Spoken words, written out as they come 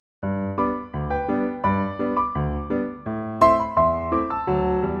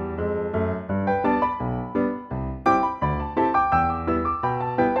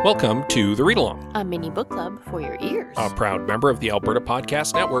Welcome to The Read Along, A mini book club for your ears. a proud member of the Alberta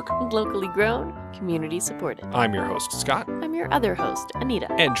Podcast Network. Locally grown, community supported. I'm your host, Scott, I'm your other host,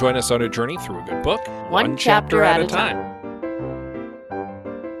 Anita. and join us on a journey through a good book, One chapter at a time.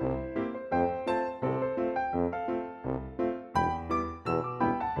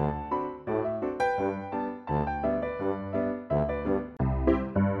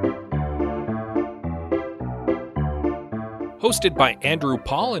 Hosted by Andrew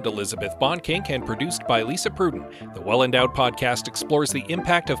Paul and Elizabeth Bonkink and produced by Lisa Pruden, the Well Endowed podcast explores the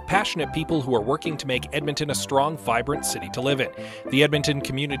impact of passionate people who are working to make Edmonton a strong, vibrant city to live in. The Edmonton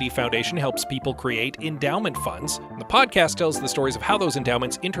Community Foundation helps people create endowment funds. The podcast tells the stories of how those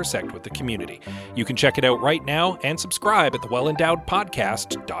endowments intersect with the community. You can check it out right now and subscribe at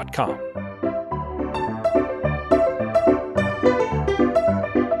thewellendowedpodcast.com.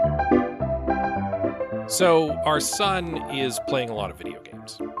 So, our son is playing a lot of video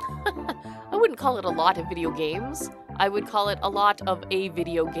games. I wouldn't call it a lot of video games. I would call it a lot of a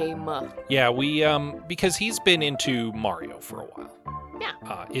video game. Yeah, because he's been into Mario for a while.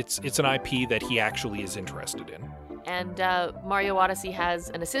 Yeah. It's an IP that he actually is interested in. And Mario Odyssey has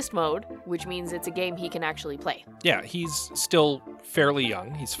an assist mode, which means it's a game he can actually play. Yeah, he's still fairly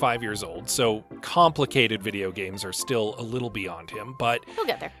young. He's 5 years old, so complicated video games are still a little beyond him, but He'll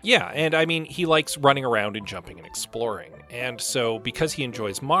get there. yeah, and I mean, he likes running around and jumping and exploring. And so because he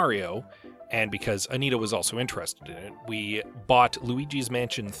enjoys Mario, and because Anita was also interested in it, we bought Luigi's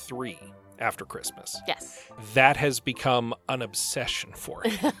Mansion 3 after Christmas. Yes. That has become an obsession for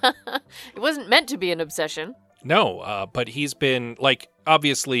him. It wasn't meant to be an obsession. No, but he's been,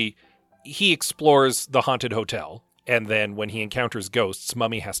 obviously, he explores the haunted hotel, and then when he encounters ghosts,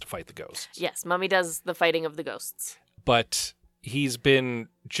 Mummy has to fight the ghosts. Yes, Mummy does the fighting of the ghosts. But he's been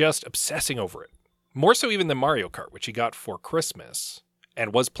just obsessing over it. More so even than Mario Kart, which he got for Christmas,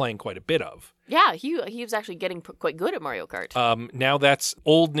 and was playing quite a bit of. Yeah, he was actually getting quite good at Mario Kart. Now that's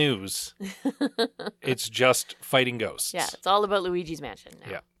old news. It's just fighting ghosts. Yeah, it's all about Luigi's Mansion now.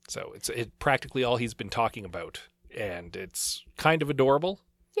 Yeah. So it's practically all he's been talking about, and it's kind of adorable.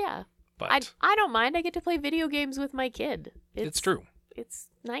 Yeah. But I don't mind. I get to play video games with my kid. It's true. It's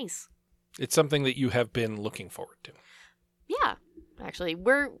nice. It's something that you have been looking forward to. Yeah. Actually,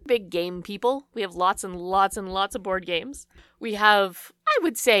 we're big game people. We have lots and lots and lots of board games. We have, I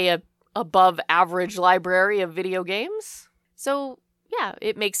would say, a above average library of video games. So, yeah,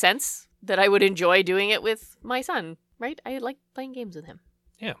 it makes sense that I would enjoy doing it with my son, right? I like playing games with him.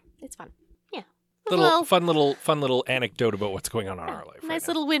 Yeah. It's fun. Yeah. Fun little anecdote about what's going on in our life. Nice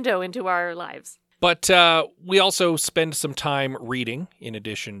little window into our lives. But we also spend some time reading in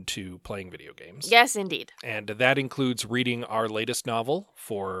addition to playing video games. Yes, indeed. And that includes reading our latest novel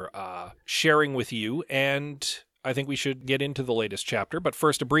for sharing with you. And I think we should get into the latest chapter. But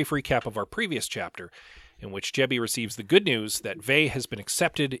first, a brief recap of our previous chapter, in which Jebby receives the good news that Vey has been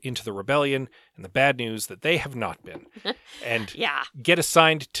accepted into the rebellion, and the bad news that they have not been. And get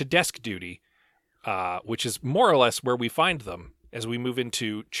assigned to desk duty, which is more or less where we find them as we move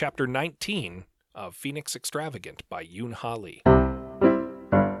into Chapter 19 of Phoenix Extravagant by Yoon Ha Lee.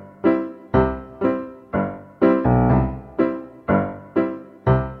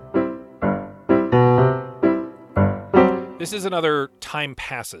 This is another time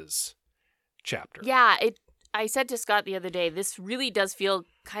passes chapter. Yeah, I said to Scott the other day, this really does feel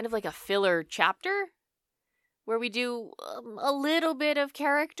kind of like a filler chapter where we do a little bit of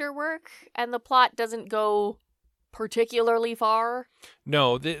character work and the plot doesn't go particularly far.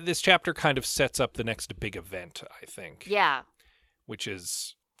 No, this chapter kind of sets up the next big event, I think. Yeah. Which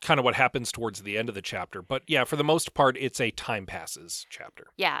is kind of what happens towards the end of the chapter. But yeah, for the most part, it's a time passes chapter.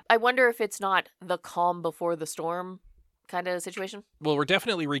 Yeah. I wonder if it's not the calm before the storm kind of situation. Well, we're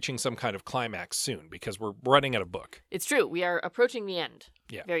definitely reaching some kind of climax soon because we're running out of book. It's true. We are approaching the end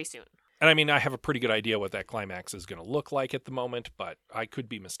very soon. And I mean, I have a pretty good idea what that climax is going to look like at the moment, but I could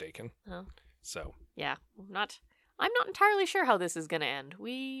be mistaken. Oh. So. Yeah. I'm not entirely sure how this is going to end.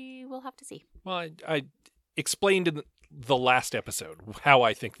 We will have to see. Well, I explained in the last episode how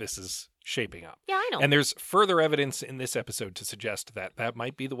I think this is shaping up. Yeah, I know. And there's further evidence in this episode to suggest that that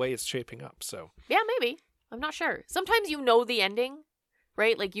might be the way it's shaping up. So. Yeah, maybe. I'm not sure. Sometimes you know the ending,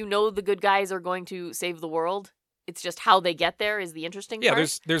 right? Like you know the good guys are going to save the world. It's just how they get there is the interesting part. Yeah,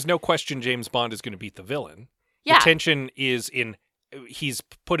 there's no question James Bond is going to beat the villain. Yeah. The tension is in he's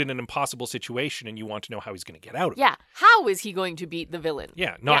put in an impossible situation and you want to know how he's going to get out of it. Yeah. How is he going to beat the villain?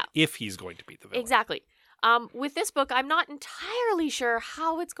 Yeah, not if he's going to beat the villain. Exactly. With this book, I'm not entirely sure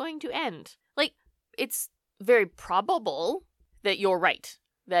how it's going to end. Like, it's very probable that you're right,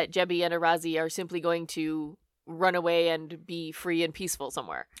 that Jebby and Arazi are simply going to run away and be free and peaceful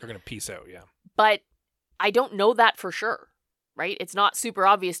somewhere. They're going to peace out, yeah. But I don't know that for sure, right? It's not super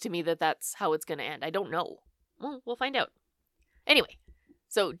obvious to me that that's how it's going to end. I don't know. Well, we'll find out. Anyway,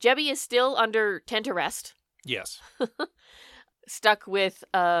 so Jebby is still under tent arrest. Yes. Stuck with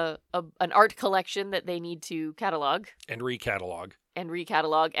an art collection that they need to catalog. And recatalog.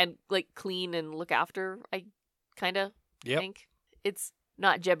 And, like, clean and look after, I kind of think. It's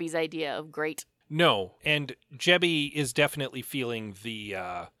not Jebby's idea of great. No, and Jebby is definitely feeling the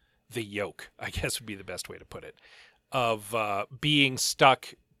yoke, I guess would be the best way to put it, of being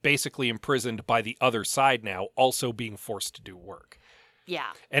stuck, basically imprisoned by the other side now, also being forced to do work.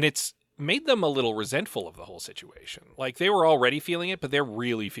 Yeah. And it's made them a little resentful of the whole situation. Like, they were already feeling it, but they're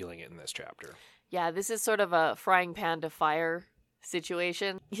really feeling it in this chapter. Yeah, this is sort of a frying pan to fire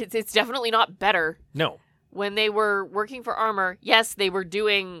situation. It's definitely not better. No. When they were working for Armor, yes, they were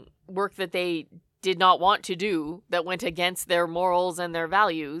doing work that they did not want to do, that went against their morals and their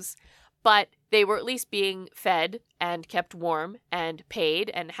values, but they were at least being fed and kept warm and paid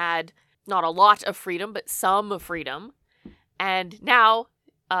and had not a lot of freedom, but some freedom. And now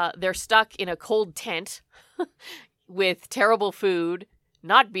they're stuck in a cold tent with terrible food,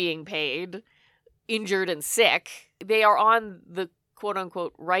 not being paid, injured and sick. They are on the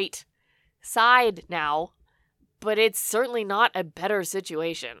quote-unquote right side now, but it's certainly not a better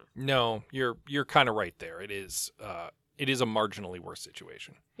situation. No, you're kind of right there. It is a marginally worse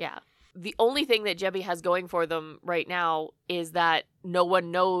situation. Yeah. The only thing that Jebby has going for them right now is that no one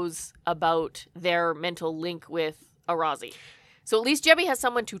knows about their mental link with Arazi. So at least Jebby has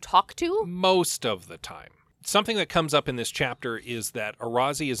someone to talk to. Most of the time. Something that comes up in this chapter is that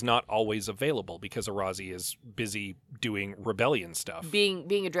Arazi is not always available because Arazi is busy doing rebellion stuff.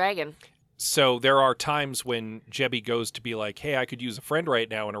 Being a dragon. So there are times when Jebby goes to be like, hey, I could use a friend right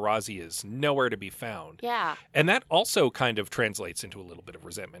now, and Arazi is nowhere to be found. Yeah. And that also kind of translates into a little bit of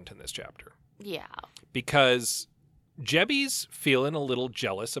resentment in this chapter. Yeah. Because Jebby's feeling a little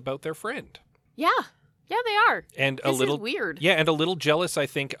jealous about their friend. Yeah. Yeah, they are. And this is weird. Yeah, and a little jealous, I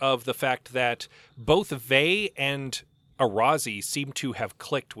think, of the fact that both Vey and Arazi seem to have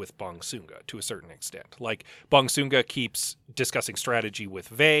clicked with Bongsunga to a certain extent. Like, Bongsunga keeps discussing strategy with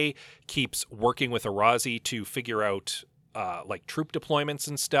Vey, keeps working with Arazi to figure out like troop deployments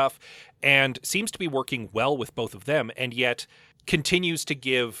and stuff, and seems to be working well with both of them, and yet continues to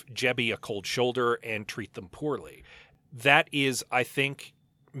give Jebby a cold shoulder and treat them poorly. That is, I think,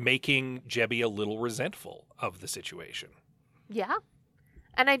 making Jebby a little resentful of the situation. Yeah.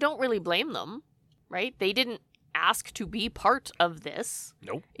 And I don't really blame them, right? They didn't ask to be part of this.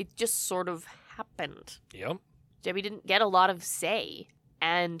 Nope. It just sort of happened. Yep. Jebby didn't get a lot of say.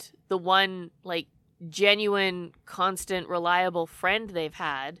 And the one, like, genuine, constant, reliable friend they've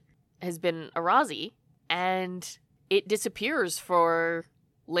had has been Arazi. And it disappears for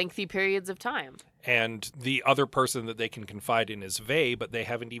lengthy periods of time. And the other person that they can confide in is Vey, but they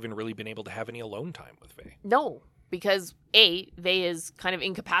haven't even really been able to have any alone time with Vey. No, because Vey is kind of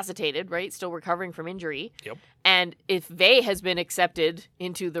incapacitated, right? Still recovering from injury. Yep. And if Vey has been accepted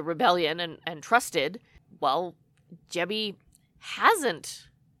into the rebellion and trusted, well, Jebby hasn't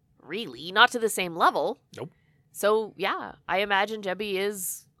really, not to the same level. Nope. So, yeah, I imagine Jebby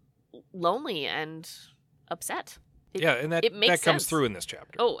is lonely and upset. And that comes sense. Through in this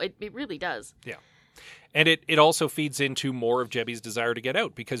chapter. Oh, it really does. Yeah. And it also feeds into more of Jebby's desire to get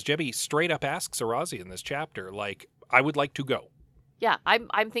out, because Jebby straight up asks Arazi in this chapter, like, I would like to go. Yeah,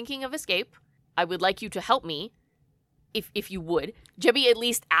 I'm thinking of escape. I would like you to help me, if you would. Jebby at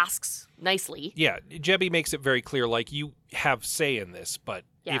least asks nicely. Yeah, Jebby makes it very clear, like, you have say in this, but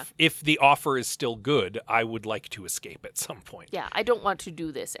yeah. if the offer is still good, I would like to escape at some point. Yeah, I don't want to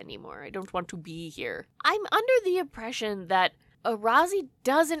do this anymore. I don't want to be here. I'm under the impression that Arazi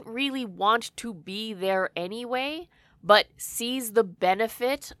doesn't really want to be there anyway, but sees the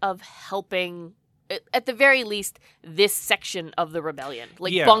benefit of helping, at the very least, this section of the rebellion.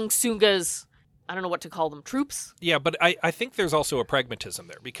 Like, Bongsunga's, I don't know what to call them, troops? Yeah, but I think there's also a pragmatism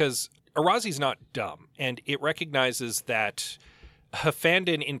there, because Arazi's not dumb, and it recognizes that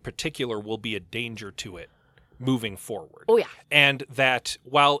Hafandin in particular will be a danger to it moving forward. Oh, yeah. And that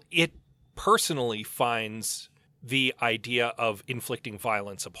while it personally finds the idea of inflicting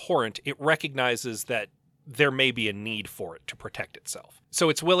violence abhorrent, it recognizes that there may be a need for it to protect itself. So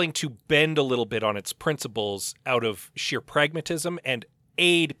it's willing to bend a little bit on its principles out of sheer pragmatism and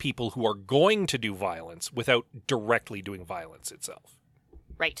aid people who are going to do violence without directly doing violence itself.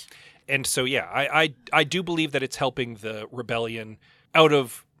 Right. And so, yeah, I do believe that it's helping the rebellion out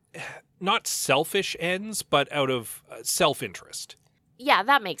of not selfish ends, but out of self-interest. Yeah,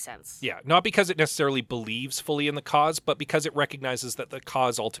 that makes sense. Yeah, not because it necessarily believes fully in the cause, but because it recognizes that the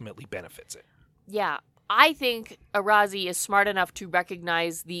cause ultimately benefits it. Yeah. I think Arazi is smart enough to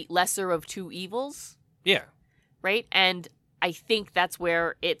recognize the lesser of two evils, Yeah. right? And I think that's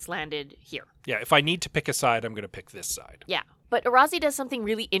where it's landed here. Yeah, if I need to pick a side, I'm going to pick this side. Yeah. But Arazi does something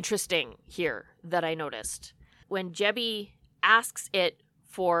really interesting here that I noticed. When Jebby asks it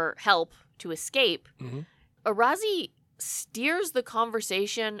for help to escape, Arazi steers the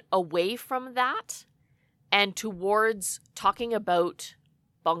conversation away from that and towards talking about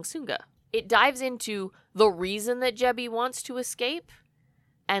Bongsunga. It dives into the reason that Jebby wants to escape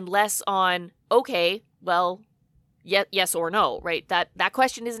and less on, okay, well, yes or no, right? That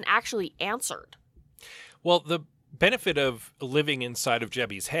question isn't actually answered. Well, the benefit of living inside of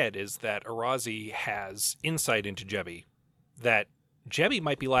Jebby's head is that Arazi has insight into Jebby that Jebby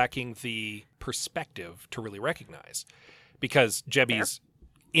might be lacking the perspective to really recognize, because Jebby's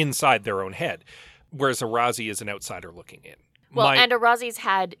inside their own head, whereas Arazi is an outsider looking in. Well, and Arazi's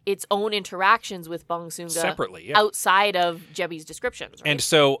had its own interactions with Bongsunga separately, yeah, outside of Jebby's descriptions, right? And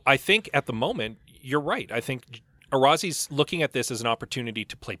so I think at the moment, you're right. I think Arazi's looking at this as an opportunity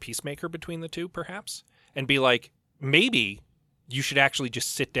to play peacemaker between the two, perhaps, and be like, maybe you should actually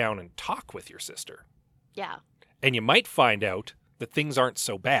just sit down and talk with your sister. Yeah. And you might find out that things aren't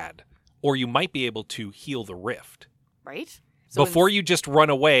so bad, or you might be able to heal the rift. Right? So before you just run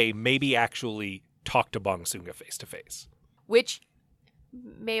away, maybe actually talk to Bongsunga face to face. Which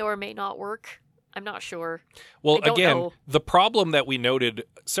may or may not work. I'm not sure. Well, again, the problem that we noted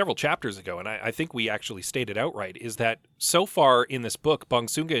several chapters ago, and I think we actually stated outright, is that so far in this book,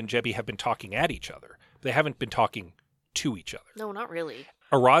 Bongsunga and Jebby have been talking at each other. They haven't been talking to each other. No, not really.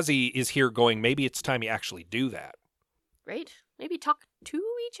 Arazi is here going, maybe it's time you actually do that. Right? Maybe talk to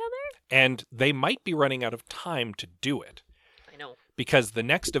each other? And they might be running out of time to do it. I know. Because the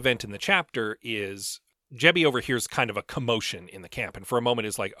next event in the chapter is Jebby overhears kind of a commotion in the camp, and for a moment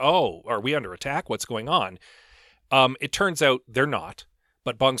is like, oh, are we under attack? What's going on? It turns out they're not,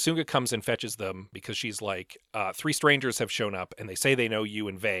 but Bongsunga comes and fetches them because she's like, 3 strangers have shown up, and they say they know you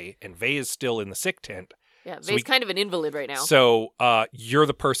and Vey is still in the sick tent. Yeah, Vey's kind of an invalid right now. So you're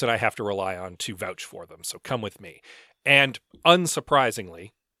the person I have to rely on to vouch for them, so come with me. And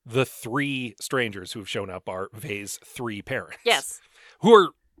unsurprisingly, the 3 strangers who have shown up are Vey's 3 parents. Yes. Who are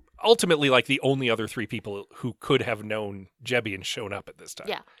ultimately like the only other 3 people who could have known Jebby and shown up at this time.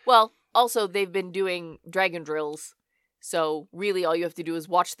 Yeah. Well, also they've been doing dragon drills, so really all you have to do is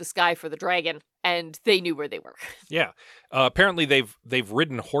watch the sky for the dragon, and they knew where they were. Yeah. Apparently they've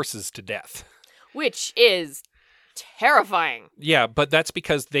ridden horses to death. Which is terrifying. Yeah, but that's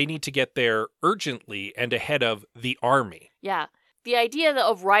because they need to get there urgently and ahead of the army. Yeah. The idea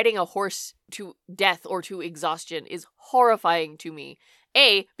of riding a horse to death or to exhaustion is horrifying to me.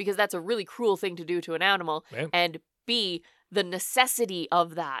 A, because that's a really cruel thing to do to an animal, and B, the necessity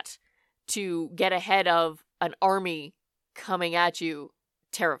of that to get ahead of an army coming at you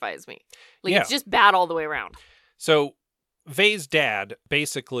terrifies me. Like, It's just bad all the way around. So, Vey's dad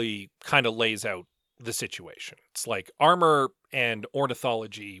basically kind of lays out the situation. It's like Armor and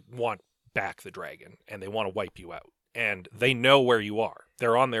Ornithology want back the dragon, and they want to wipe you out. And they know where you are.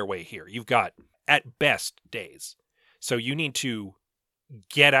 They're on their way here. You've got, at best, days. So you need to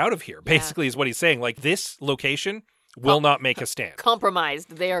get out of here, basically, is what he's saying. Like, this location will not make a stand.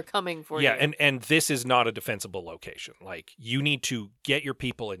 Compromised. They are coming for you. Yeah, and this is not a defensible location. Like, you need to get your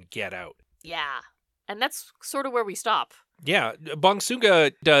people and get out. Yeah. And that's sort of where we stop. Yeah,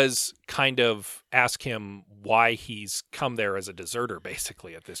 Bongsunga does kind of ask him why he's come there as a deserter,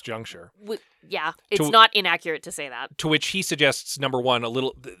 basically, at this juncture. Yeah, it's not inaccurate to say that. To which he suggests, number 1,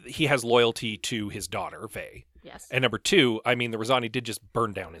 he has loyalty to his daughter, Vey. Yes. And number 2, I mean, the Rosani did just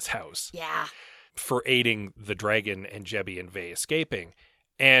burn down his house. Yeah. For aiding the dragon and Jebby and Vey escaping.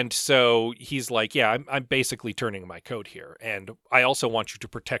 And so he's like, yeah, I'm basically turning my coat here. And I also want you to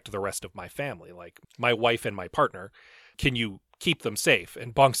protect the rest of my family, like my wife and my partner. Can you keep them safe?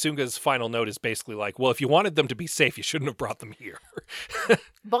 And Bongsunga's final note is basically like, well, if you wanted them to be safe, you shouldn't have brought them here.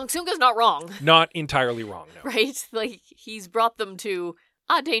 Bongsunga's not wrong. Not entirely wrong, no. Right? Like, he's brought them to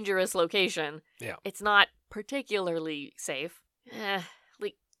a dangerous location. Yeah. It's not particularly safe.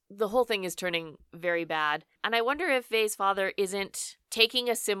 Like, the whole thing is turning very bad. And I wonder if Vey's father isn't taking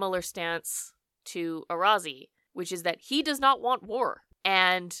a similar stance to Arazi, which is that he does not want war.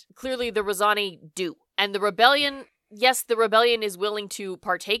 And clearly the Rosani do. And the rebellion... Yes, the rebellion is willing to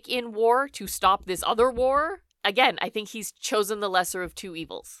partake in war to stop this other war. Again, I think he's chosen the lesser of 2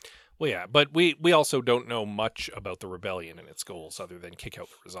 evils. Well, yeah, but we also don't know much about the rebellion and its goals other than kick out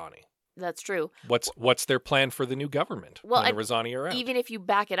the Rosani. That's true. What's their plan for the new government Well, when the Rosani are out? Even if you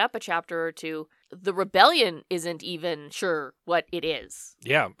back it up a chapter or two, the rebellion isn't even sure what it is.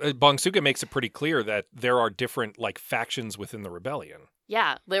 Yeah, Bong Suga makes it pretty clear that there are different factions within the rebellion.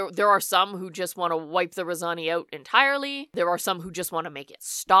 Yeah, there are some who just want to wipe the Rosani out entirely. There are some who just want to make it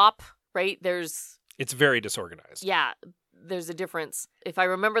stop, right? It's very disorganized. Yeah, there's a difference. If I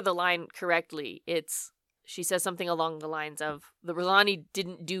remember the line correctly, she says something along the lines of, the Rosani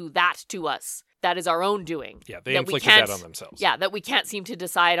didn't do that to us. That is our own doing. Yeah, they inflicted that on themselves. Yeah, that we can't seem to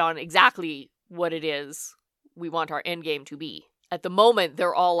decide on exactly what it is we want our end game to be. At the moment,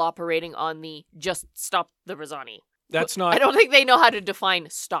 they're all operating on the just stop the Rosani. I don't think they know how to define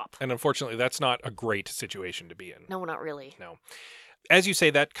stop. And unfortunately, that's not a great situation to be in. No, not really. No. As you say,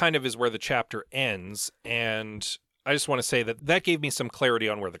 that kind of is where the chapter ends, and I just want to say that gave me some clarity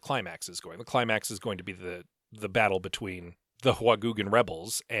on where the climax is going. The climax is going to be the battle between the Huagugan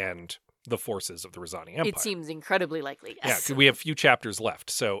rebels and the forces of the Rosani Empire. It seems incredibly likely, yes. Yeah, we have a few chapters left.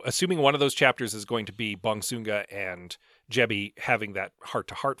 So assuming one of those chapters is going to be Bong Sunga and Jebi having that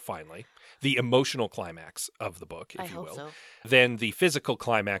heart-to-heart finally, the emotional climax of the book, if you will. So. Then the physical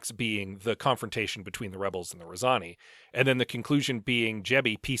climax being the confrontation between the rebels and the Rosani. And then the conclusion being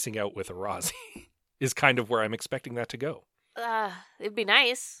Jebi piecing out with Arazi is kind of where I'm expecting that to go. It'd be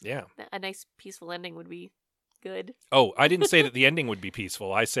nice. Yeah. A nice peaceful ending would be good. Oh, I didn't say that the ending would be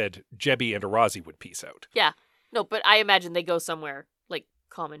peaceful. I said Jebi and Arazi would peace out. Yeah. No, but I imagine they go somewhere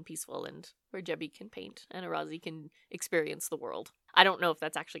calm and peaceful, and where Jebi can paint and Arazi can experience the world. I don't know if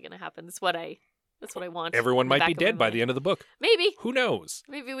that's actually going to happen. That's what I want. Everyone might be dead by the end of the book. Maybe. Who knows?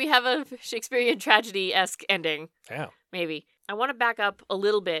 Maybe we have a Shakespearean tragedy-esque ending. Yeah. Maybe. I want to back up a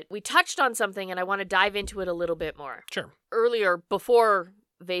little bit. We touched on something, and I want to dive into it a little bit more. Sure. Earlier, before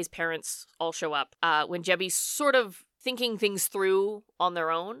Vei's parents all show up, when Jebi's sort of thinking things through on their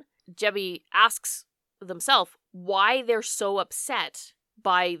own, Jebi asks themselves why they're so upset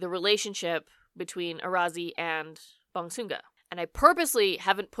by the relationship between Arazi and Bong Sunga. And I purposely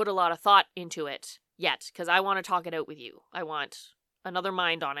haven't put a lot of thought into it yet, because I want to talk it out with you. I want another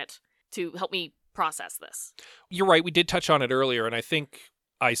mind on it to help me process this. You're right. We did touch on it earlier, and I think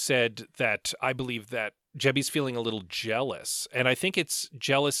I said that I believe that Jebi's feeling a little jealous. And I think it's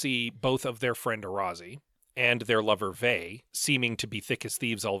jealousy both of their friend Arazi and their lover Vei, seeming to be thick as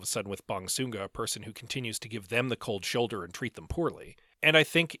thieves all of a sudden with Bong Sunga, a person who continues to give them the cold shoulder and treat them poorly. And I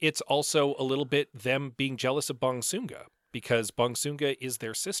think it's also a little bit them being jealous of Bong Sunga, because Bong Sunga is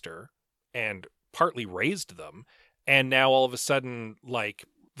their sister and partly raised them. And now all of a sudden,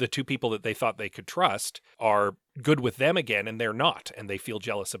 the two people that they thought they could trust are good with them again, and they're not. And they feel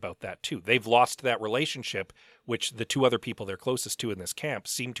jealous about that too. They've lost that relationship, which the two other people they're closest to in this camp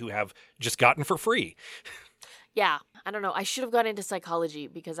seem to have just gotten for free. Yeah, I don't know. I should have gone into psychology,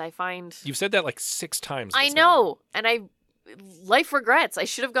 because I find... You've said that 6 times. I know. And life regrets. I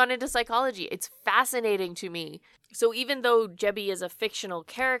should have gone into psychology. It's fascinating to me. So even though Jebi is a fictional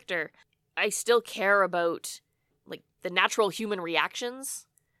character, I still care about the natural human reactions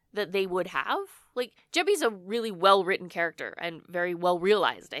that they would have. Jebi's a really well-written character and very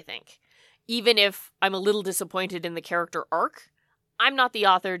well-realized, I think. Even if I'm a little disappointed in the character arc, I'm not the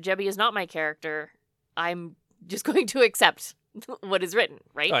author. Jebi is not my character. I'm just going to accept what is written,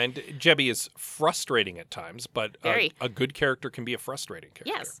 right? And Jebi is frustrating at times, but a good character can be a frustrating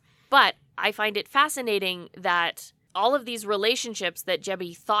character. Yes, but I find it fascinating that all of these relationships that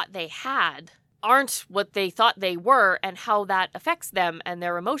Jebi thought they had aren't what they thought they were, and how that affects them and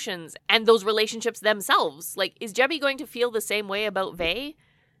their emotions and those relationships themselves. Is Jebi going to feel the same way about Vei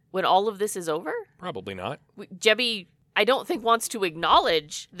when all of this is over? Probably not. Jebi, I don't think, wants to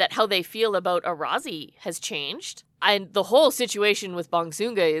acknowledge that how they feel about Arazi has changed. And the whole situation with Bong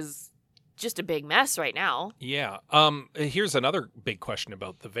Sunga is just a big mess right now. Yeah. Here's another big question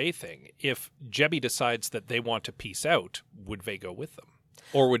about the Vei thing. If Jebi decides that they want to peace out, would Vei go with them?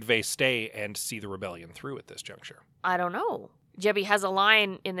 Or would Vei stay and see the rebellion through at this juncture? I don't know. Jebi has a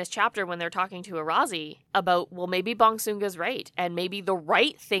line in this chapter when they're talking to Arazi about, well, maybe Bong Sunga's right, and maybe the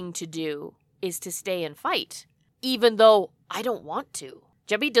right thing to do is to stay and fight, even though I don't want to.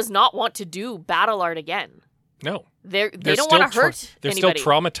 Jebi does not want to do battle art again. No. They don't want to hurt They're anybody.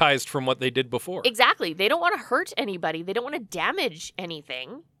 still traumatized from what they did before. Exactly. They don't want to hurt anybody. They don't want to damage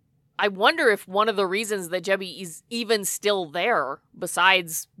anything. I wonder if one of the reasons that Jebi is even still there,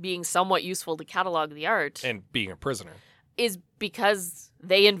 besides being somewhat useful to catalog the art, and being a prisoner, is because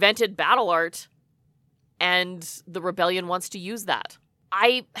they invented battle art and the rebellion wants to use that.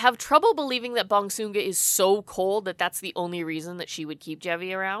 I have trouble believing that Bong Sunga is so cold that that's the only reason that she would keep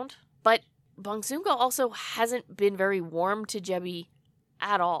Jebi around. But Bong Sunga also hasn't been very warm to Jebi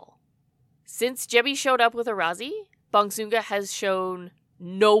at all. Since Jebi showed up with Arazi, Bongsunga has shown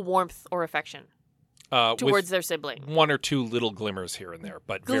no warmth or affection towards their sibling. One or two little glimmers here and there,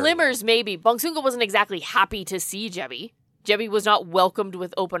 but glimmers maybe. Bongsunga wasn't exactly happy to see Jebi. Jebi was not welcomed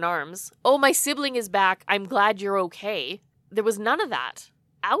with open arms. Oh, my sibling is back. I'm glad you're okay. There was none of that.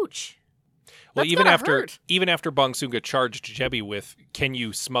 Ouch. Well, That's even hurt. after Bongsunga charged Jebi with, can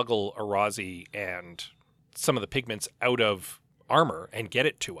you smuggle Arazi and some of the pigments out of armor and get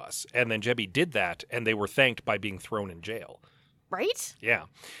it to us? And then Jebi did that, and they were thanked by being thrown in jail. Right? Yeah.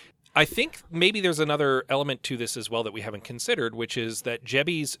 I think maybe there's another element to this as well that we haven't considered, which is that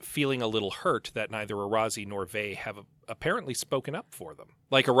Jebi's feeling a little hurt that neither Arazi nor Vey have apparently spoken up for them.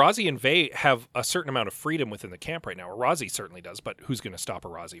 Like, Arazi and Vey have a certain amount of freedom within the camp right now. Arazi certainly does, but who's going to stop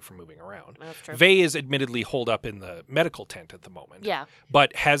Arazi from moving around? That's true. Vey is admittedly holed up in the medical tent at the moment. Yeah.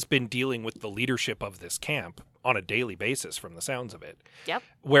 But has been dealing with the leadership of this camp on a daily basis from the sounds of it. Yep.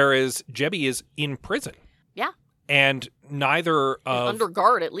 Whereas Jebi is in prison. Yeah. And neither of... under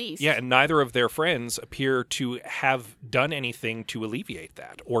guard, at least. Yeah, and neither of their friends appear to have done anything to alleviate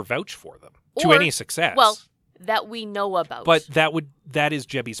that or vouch for them to Or- any success. Well, that we know about. But that is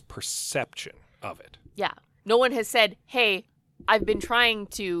Jebi's perception of it. Yeah. No one has said, hey, I've been trying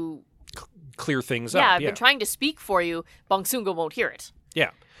to... Clear things Yeah, up. I've been trying to speak for you. Bongsunga won't hear it. Yeah.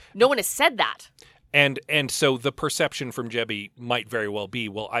 No one has said that. And so the perception from Jebi might very well be,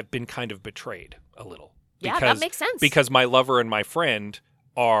 well, I've been kind of betrayed a little. Yeah, that makes sense. Because my lover and my friend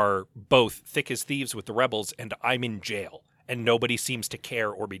are both thick as thieves with the rebels, and I'm in jail, and nobody seems to care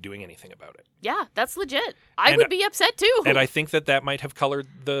or be doing anything about it. Yeah, that's legit. I would be upset too. And I think that might have colored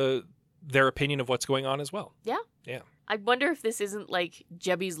their opinion of what's going on as well. Yeah. Yeah. I wonder if this isn't like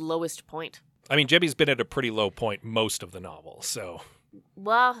Jebi's lowest point. I mean, Jebi's been at a pretty low point most of the novel, so...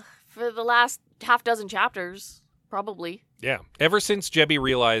 Well, for the last half dozen chapters, probably. Yeah. Ever since Jebi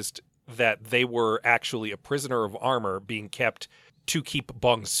realized that they were actually a prisoner of armor being kept to keep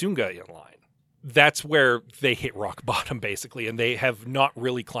Bongsunga in line, that's where they hit rock bottom, basically, and they have not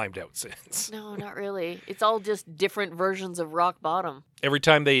really climbed out since. No, not really. It's all just different versions of rock bottom. Every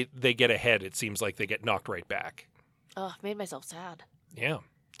time they get ahead, it seems like they get knocked right back. Ugh, made myself sad. Yeah.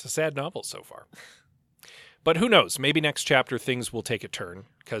 It's a sad novel so far. But who knows? Maybe next chapter things will take a turn.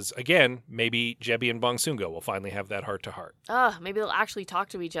 Because, again, maybe Jebi and Bongsunga will finally have that heart-to-heart. Maybe they'll actually talk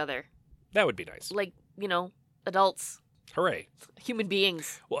to each other. That would be nice. Like, adults. Hooray. Human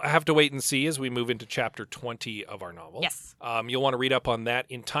beings. Well, I have to wait and see as we move into chapter 20 of our novel. Yes. You'll want to read up on that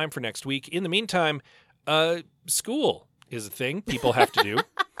in time for next week. In the meantime, school is a thing people have to do.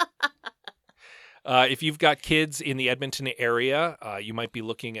 If you've got kids in the Edmonton area, you might be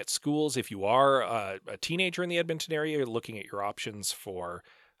looking at schools. If you are a teenager in the Edmonton area, you're looking at your options for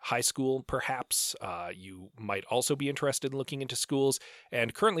high school, perhaps. You might also be interested in looking into schools.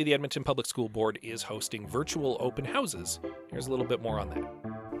 And currently, the Edmonton Public School Board is hosting virtual open houses. Here's a little bit more on that.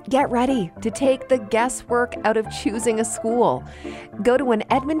 Get ready to take the guesswork out of choosing a school. Go to an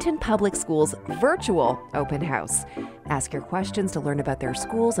Edmonton Public Schools virtual open house. Ask your questions to learn about their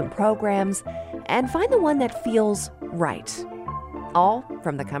schools and programs, and find the one that feels right. All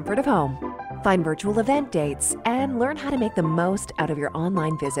from the comfort of home. Find virtual event dates and learn how to make the most out of your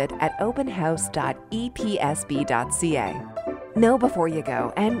online visit at openhouse.epsb.ca. Know before you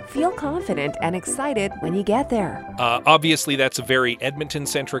go and feel confident and excited when you get there. Obviously, that's a very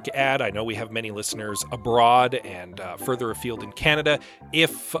Edmonton-centric ad. I know we have many listeners abroad and further afield in Canada.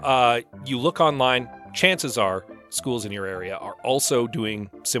 If you look online, chances are schools in your area are also doing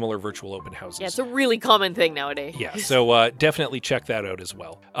similar virtual open houses. Yeah, it's a really common thing nowadays. Yeah, so definitely check that out as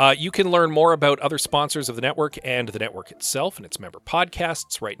well. You can learn more about other sponsors of the network and the network itself and its member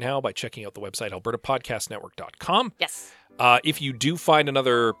podcasts right now by checking out the website albertapodcastnetwork.com. Yes. If you do find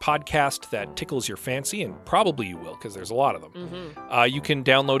another podcast that tickles your fancy, and probably you will because there's a lot of them, you can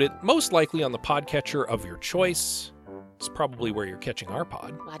download it most likely on the podcatcher of your choice. It's probably where you're catching our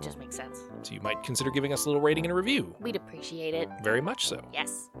pod. Well, that just makes sense. So you might consider giving us a little rating and a review. We'd appreciate it. Very much so.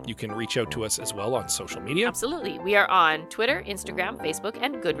 Yes. You can reach out to us as well on social media. Absolutely. We are on Twitter, Instagram, Facebook,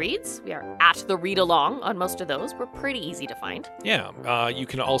 and Goodreads. We are at The Read Along on most of those. We're pretty easy to find. Yeah. You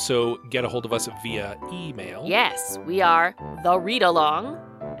can also get a hold of us via email. Yes, we are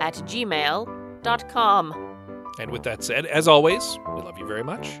thereadalong@gmail.com. And with that said, as always, we love you very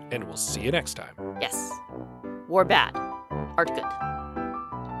much, and we'll see you next time. Yes. War bad. Art good.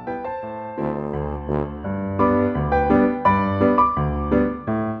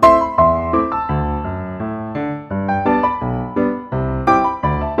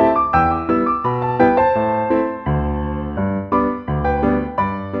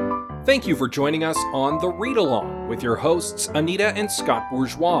 Thank you for joining us on The Read Along with your hosts, Anita and Scott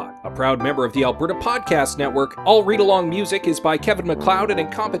Bourgeois, a proud member of the Alberta Podcast Network. All Read Along music is by Kevin MacLeod at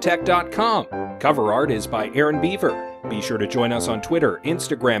Incompetech.com. Cover art is by Aaron Beaver. Be sure to join us on Twitter,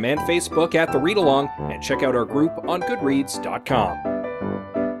 Instagram, and Facebook at The Read Along, and check out our group on Goodreads.com.